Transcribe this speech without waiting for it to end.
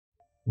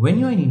When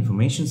you're in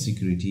information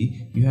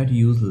security, you have to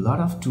use a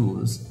lot of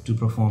tools to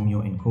perform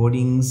your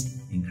encodings,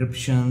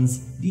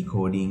 encryptions,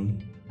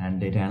 decoding, and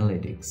data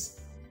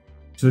analytics.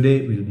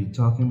 Today, we'll be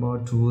talking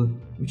about tools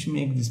which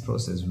make this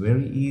process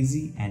very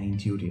easy and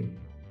intuitive.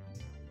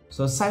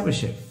 So,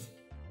 CyberChef,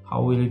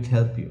 how will it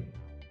help you?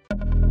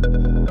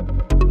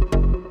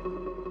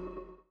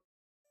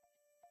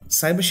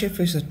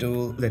 CyberChef is a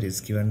tool that is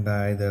given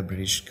by the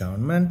British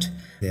government.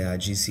 They are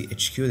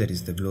GCHQ, that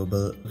is the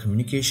Global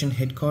Communication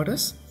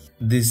Headquarters.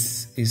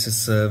 This is a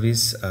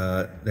service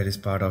that is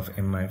part of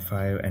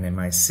MI5 and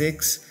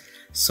MI6.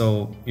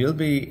 So you'll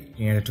be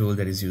looking at a tool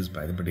that is used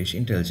by the British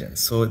intelligence.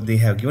 So they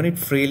have given it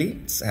freely.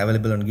 It's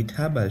available on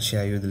GitHub. I'll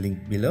share you the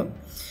link below.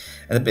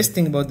 And the best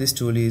thing about this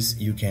tool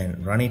is you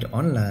can run it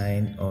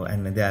online,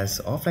 and there's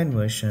an offline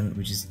version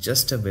which is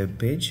just a web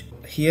page.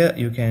 Here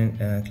you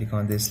can click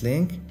on this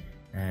link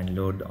and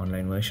load the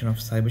online version of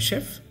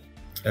CyberChef.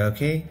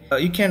 Okay,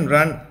 you can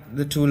run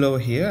the tool over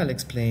here. I'll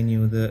explain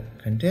you the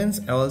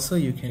contents. Also,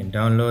 you can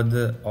download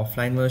the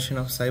offline version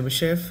of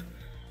CyberChef.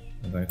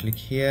 I'm going to click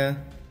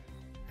here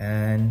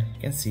and you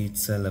can see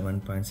it's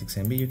 11.6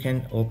 MB. You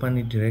can open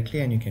it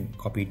directly and you can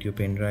copy it to your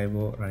pen drive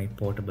or run it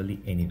portably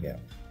anywhere.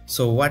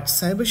 So what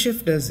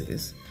CyberChef does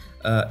is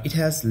it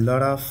has a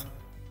lot of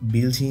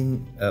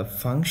built-in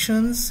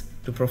functions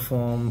to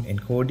perform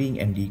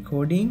encoding and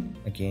decoding,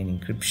 again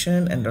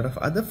encryption, and a lot of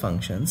other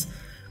functions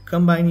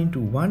combined into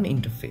one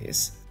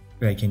interface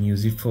where I can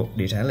use it for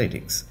data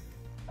analytics.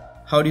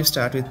 How do you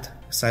start with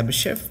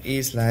CyberChef?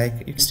 Is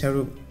like you just have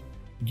to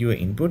give an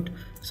input.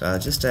 So I'll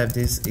just type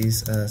this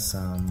is a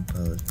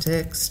sample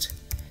text,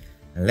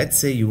 and let's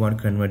say you want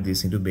to convert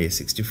this into base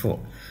 64.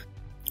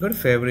 Go to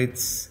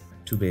favorites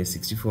to base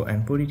 64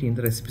 and put it in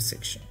the recipe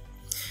section.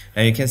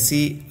 Now you can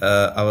see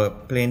our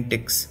plain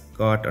text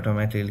got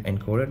automatically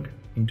encoded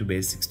into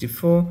base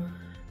 64,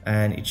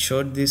 and it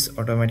showed this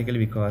automatically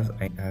because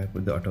I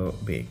put the auto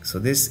bake. So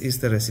this is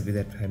the recipe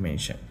that I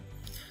mentioned.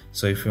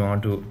 So if you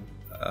want to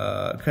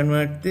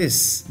convert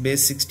this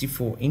base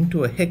 64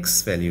 into a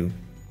hex value, you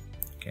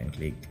can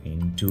click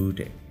into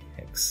the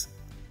hex.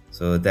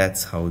 So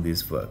that's how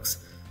this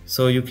works.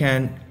 So you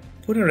can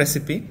put a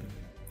recipe.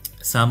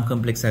 Some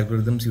complex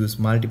algorithms use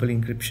multiple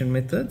encryption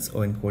methods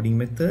or encoding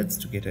methods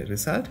to get a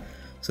result.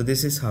 So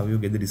this is how you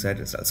get the desired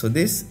result. So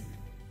this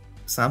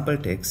sample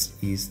text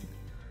is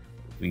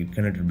we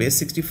converted base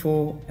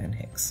 64 and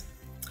hex.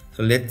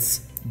 So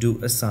let's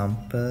do a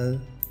sample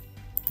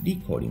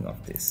decoding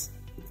of this.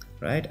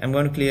 Right, I'm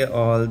going to clear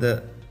all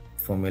the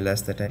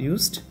formulas that I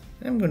used.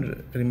 I'm going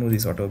to remove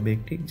this auto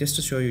bake tick just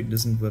to show you it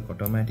doesn't work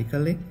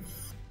automatically.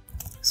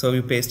 So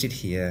we paste it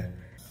here.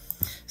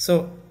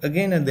 So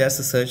again, there's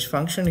a search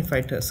function. If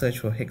I search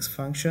for hex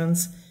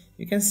functions,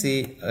 you can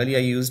see earlier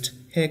I used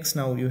hex,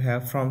 now you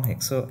have from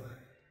hex. So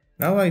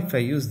now if I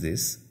use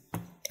this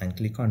and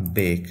click on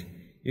bake,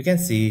 you can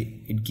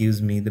see it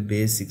gives me the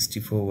base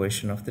 64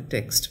 version of the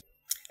text.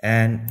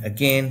 And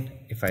again,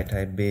 if I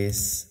type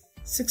base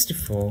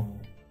 64,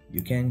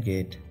 you can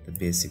get the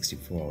base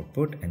 64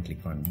 output, and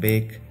click on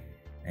bake,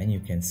 and you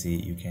can see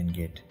you can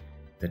get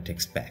the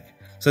text back.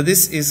 So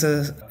this is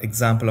an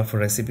example of a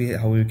recipe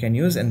how you can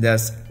use, and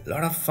there's a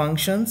lot of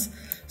functions.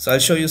 So I'll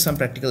show you some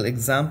practical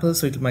examples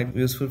so it might be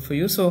useful for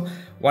you. So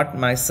what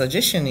my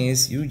suggestion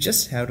is, you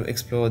just have to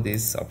explore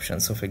these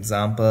options. So for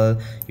example,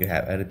 you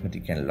have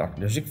arithmetic and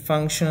logic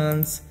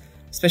functions,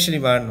 especially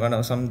one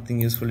of something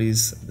useful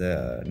is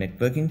the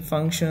networking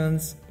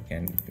functions. You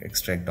can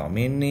extract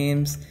domain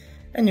names,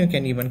 and you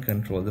can even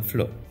control the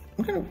flow.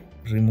 I'm going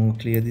to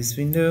clear this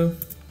window,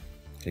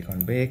 click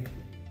on bake.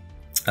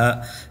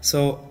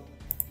 So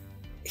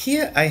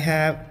here I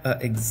have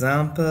an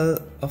example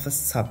of a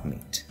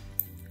submit.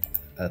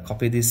 I'll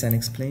copy this and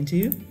explain to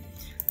you.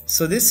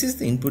 So this is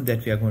the input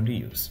that we are going to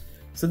use.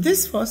 So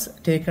this was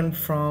taken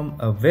from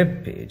a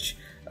web page.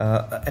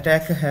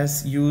 Attacker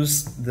has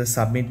used the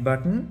submit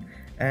button,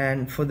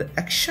 and for the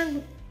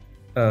action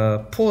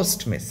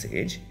post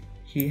message,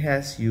 he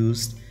has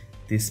used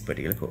this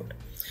particular code.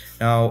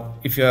 Now,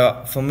 if you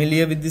are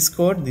familiar with this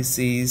code, this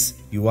is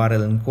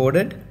URL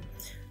encoded.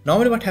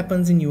 Normally what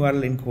happens in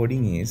URL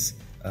encoding is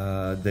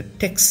the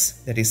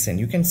text that is sent,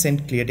 you can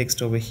send clear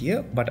text over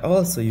here, but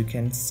also you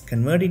can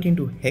convert it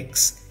into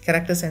hex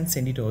characters and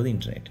send it over the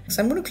internet.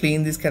 So I'm going to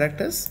clean these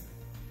characters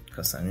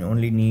because I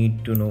only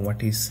need to know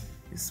what is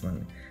this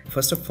one.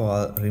 First of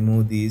all,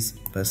 remove these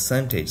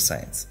percentage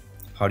signs.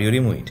 How do you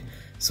remove it?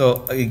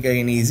 So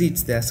again, easy,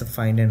 there's a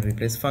find and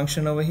replace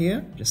function over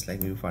here, just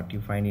like what you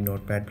find in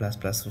Notepad++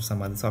 or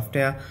some other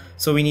software.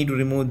 So we need to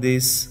remove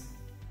this,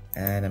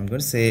 and I'm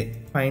going to say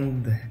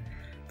find the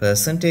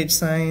percentage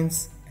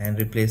signs and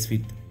replace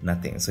with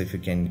nothing. So if you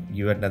can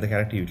give another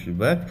character, it will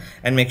work,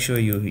 and make sure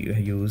you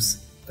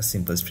use a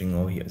simple string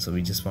over here. So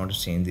we just want to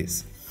change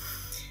this.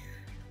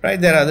 Right,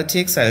 there are other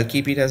ticks. I'll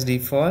keep it as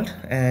default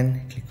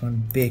and click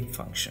on bake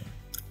function.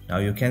 Now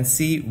you can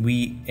see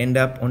we end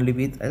up only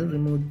with, I'll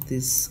remove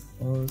this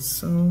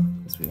also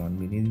because we won't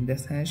be needing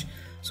this hash.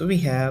 So we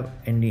have,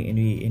 and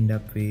we end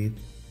up with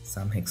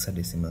some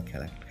hexadecimal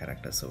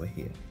characters over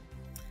here.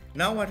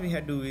 Now what we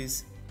have to do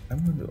is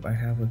I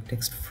have a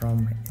text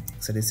from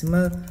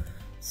hexadecimal,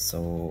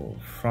 so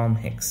from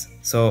hex.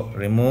 So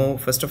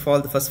remove, first of all,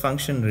 the first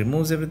function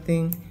removes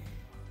everything,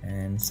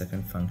 and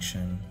second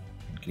function,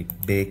 click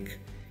bake,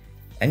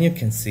 and you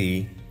can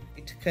see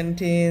it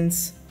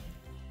contains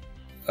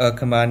a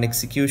command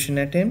execution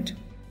attempt.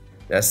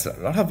 There's a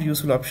lot of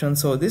useful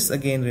options. So this,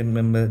 again,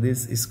 remember,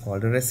 this is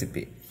called a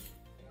recipe.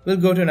 We'll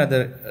go to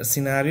another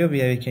scenario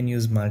where we can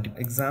use multiple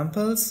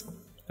examples.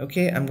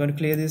 Okay, I'm going to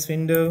clear this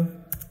window.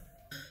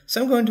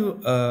 So I'm going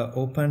to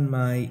open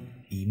my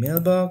email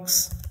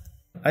box.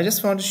 I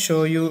just want to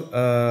show you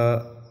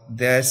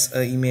there's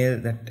an email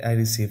that I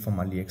received from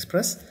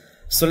AliExpress.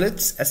 So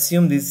let's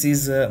assume this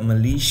is a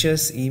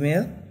malicious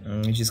email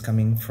which is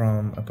coming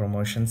from a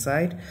promotion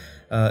site.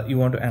 You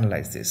want to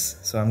analyze this.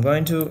 So I'm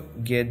going to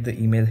get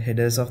the email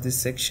headers of this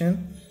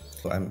section.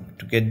 So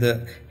to get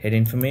the header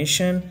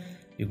information,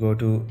 you go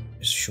to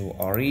show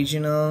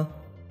original,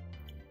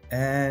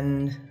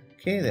 and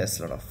okay, there's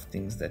a lot of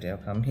things that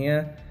have come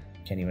here.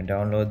 You can even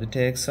download the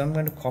text. So I'm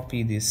going to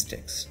copy this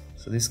text.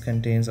 So this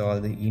contains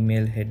all the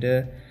email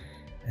header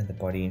and the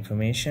body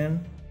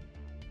information.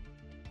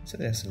 So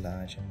there's a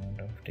large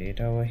amount of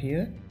data over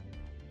here.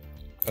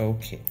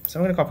 Okay, so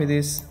I'm going to copy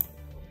this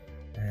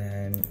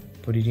and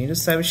put it into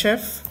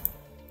CyberChef.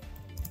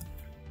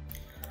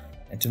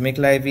 And to make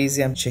life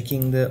easy, I'm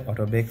checking the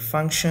autobake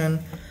function.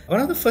 One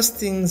of the first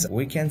things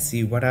we can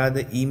see, what are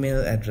the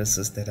email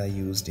addresses that are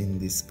used in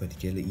this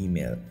particular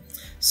email.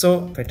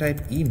 So if I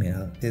type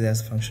email, there's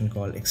a function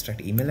called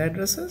extract email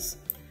addresses.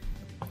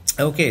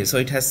 Okay, so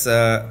it has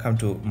come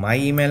to my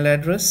email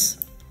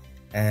address,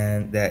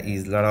 and there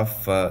is a lot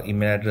of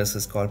email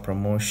addresses called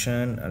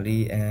promotion,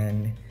 Ali,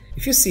 and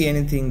if you see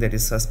anything that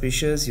is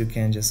suspicious, you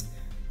can just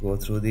go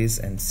through this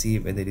and see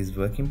whether it is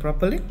working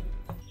properly.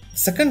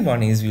 Second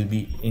one is we'll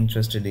be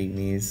interested in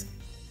is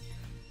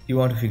you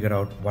want to figure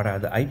out what are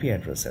the IP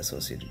addresses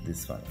associated with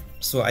this one.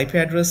 So IP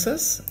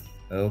addresses,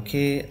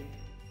 okay,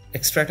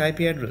 extract IP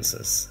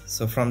addresses.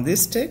 So from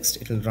this text,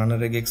 it will run a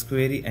regex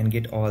query and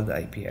get all the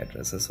IP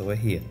addresses over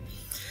here.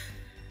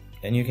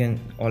 And you can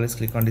always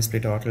click on display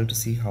total to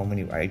see how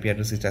many IP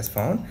addresses it has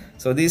found.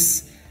 So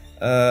this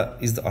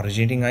is the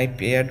originating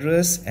IP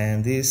address,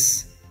 and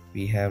this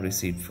we have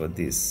received for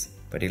this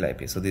particular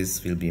IP. So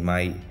this will be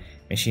my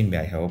machine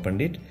where I have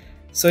opened it.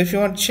 So if you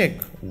want to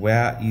check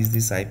where is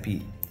this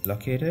IP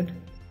located,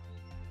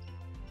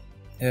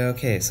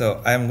 okay,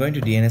 so I'm going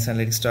to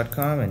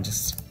dnsanalytics.com and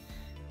just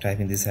type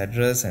in this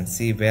address and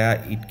see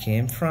where it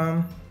came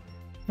from.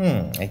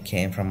 It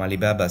came from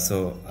Alibaba.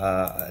 So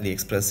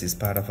AliExpress is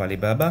part of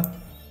Alibaba,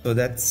 so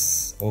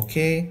that's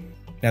okay.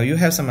 Now you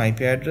have some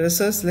IP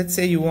addresses. Let's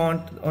say you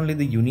want only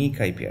the unique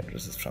IP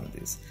addresses from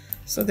this.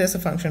 So there's a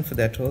function for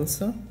that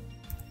also.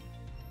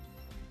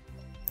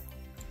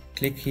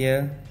 Click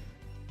here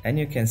and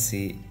you can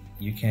see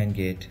you can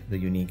get the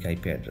unique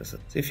IP addresses.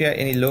 So if you have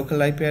any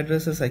local IP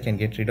addresses, I can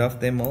get rid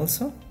of them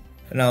also.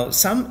 Now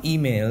some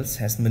emails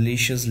has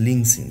malicious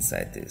links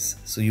inside this,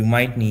 so you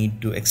might need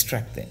to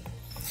extract them.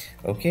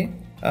 Okay,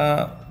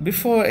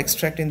 before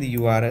extracting the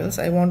URLs,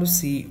 I want to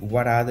see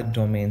what are the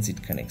domains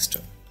it connects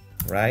to,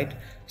 right?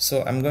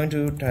 So I'm going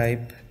to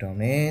type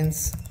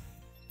domains.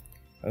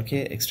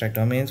 Okay, extract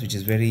domains, which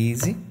is very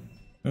easy.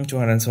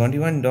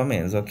 271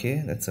 domains.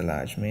 Okay, that's a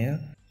large mail.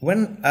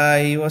 When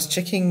I was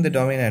checking the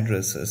domain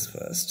addresses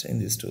first in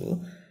this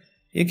tool,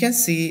 you can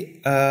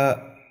see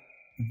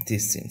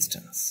this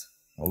instance.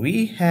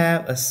 We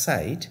have a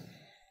site,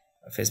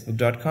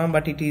 facebook.com,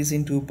 but it is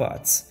in two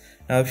parts.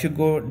 Now if you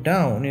go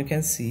down, you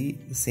can see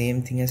the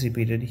same thing is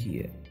repeated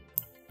here.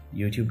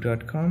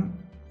 youtube.com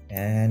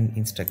and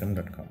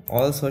instagram.com,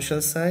 all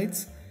social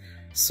sites.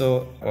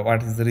 So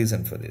what is the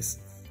reason for this?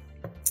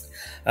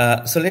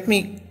 So let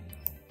me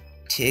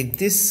take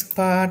this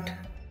part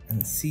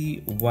and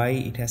see why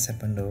it has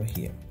happened over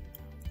here.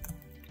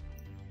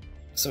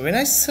 So when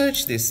I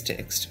search this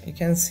text, you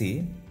can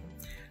see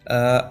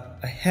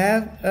I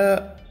have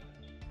a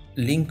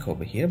link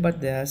over here,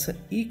 but there's an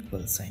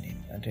equal sign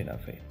in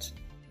of it.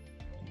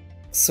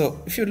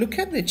 So if you look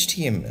at the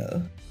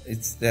HTML,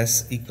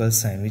 there's equal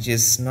sign, which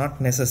is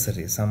not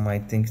necessary. Some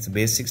might think it's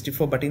base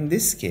 64, but in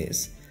this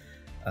case,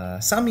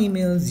 some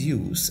emails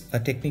use a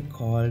technique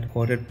called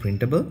coded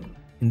printable.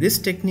 In this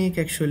technique,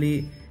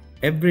 actually,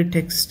 every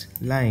text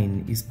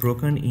line is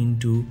broken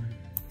into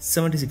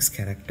 76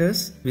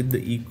 characters with the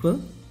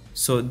equal.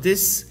 So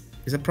this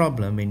is a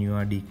problem when you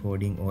are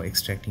decoding or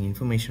extracting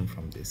information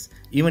from this.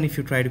 Even if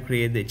you try to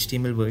create the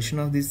HTML version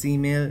of this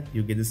email,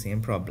 you get the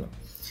same problem.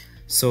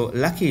 So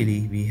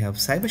luckily we have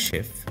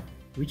CyberChef,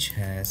 which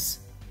has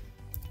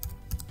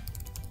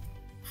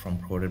from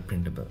coded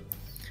printable.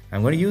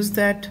 I'm going to use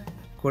that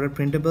coded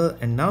printable,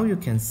 and now you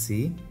can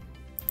see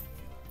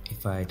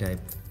if I type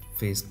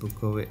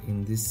Facebook over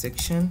in this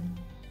section.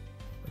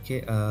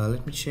 Okay,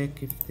 let me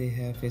check if they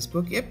have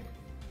Facebook. Yep,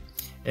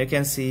 you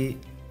can see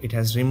it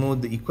has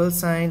removed the equal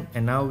sign,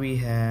 and now we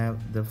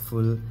have the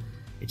full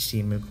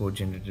HTML code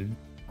generated.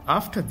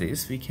 After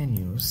this, we can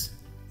use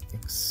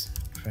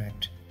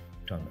extract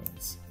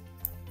domains.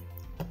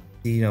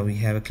 See, now we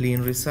have a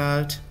clean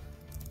result.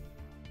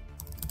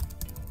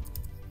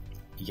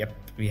 Yep,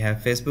 we have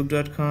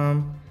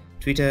facebook.com,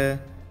 Twitter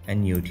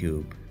and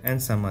YouTube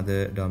and some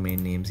other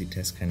domain names it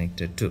has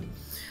connected to.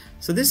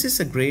 So this is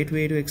a great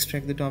way to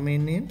extract the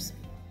domain names.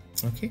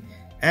 Okay,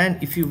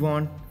 and if you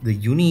want the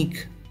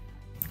unique,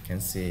 you can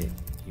say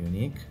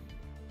unique.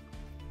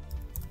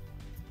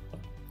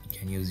 You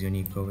can use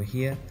unique over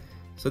here.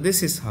 So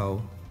this is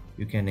how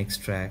you can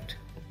extract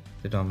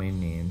the domain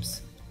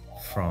names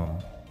from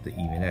the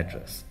email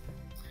address.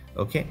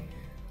 Okay,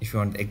 if you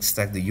want to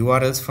extract the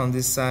URLs from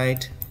this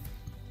site,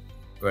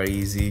 very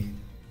easy.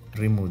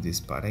 Remove this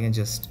part. I can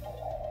just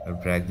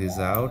drag this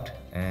out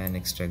and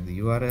extract the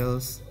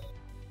URLs.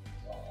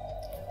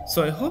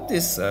 So I hope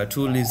this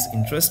tool is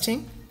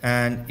interesting,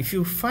 and if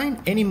you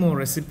find any more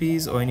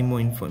recipes or any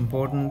more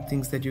important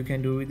things that you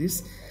can do with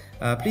this,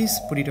 please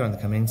put it on the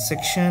comment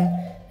section,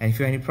 and if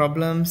you have any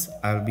problems,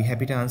 I'll be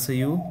happy to answer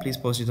you. Please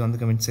post it on the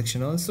comment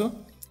section also.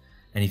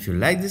 And if you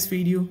like this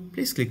video,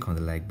 please click on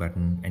the like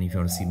button, and if you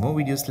want to see more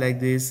videos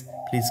like this,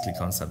 please click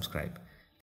on subscribe.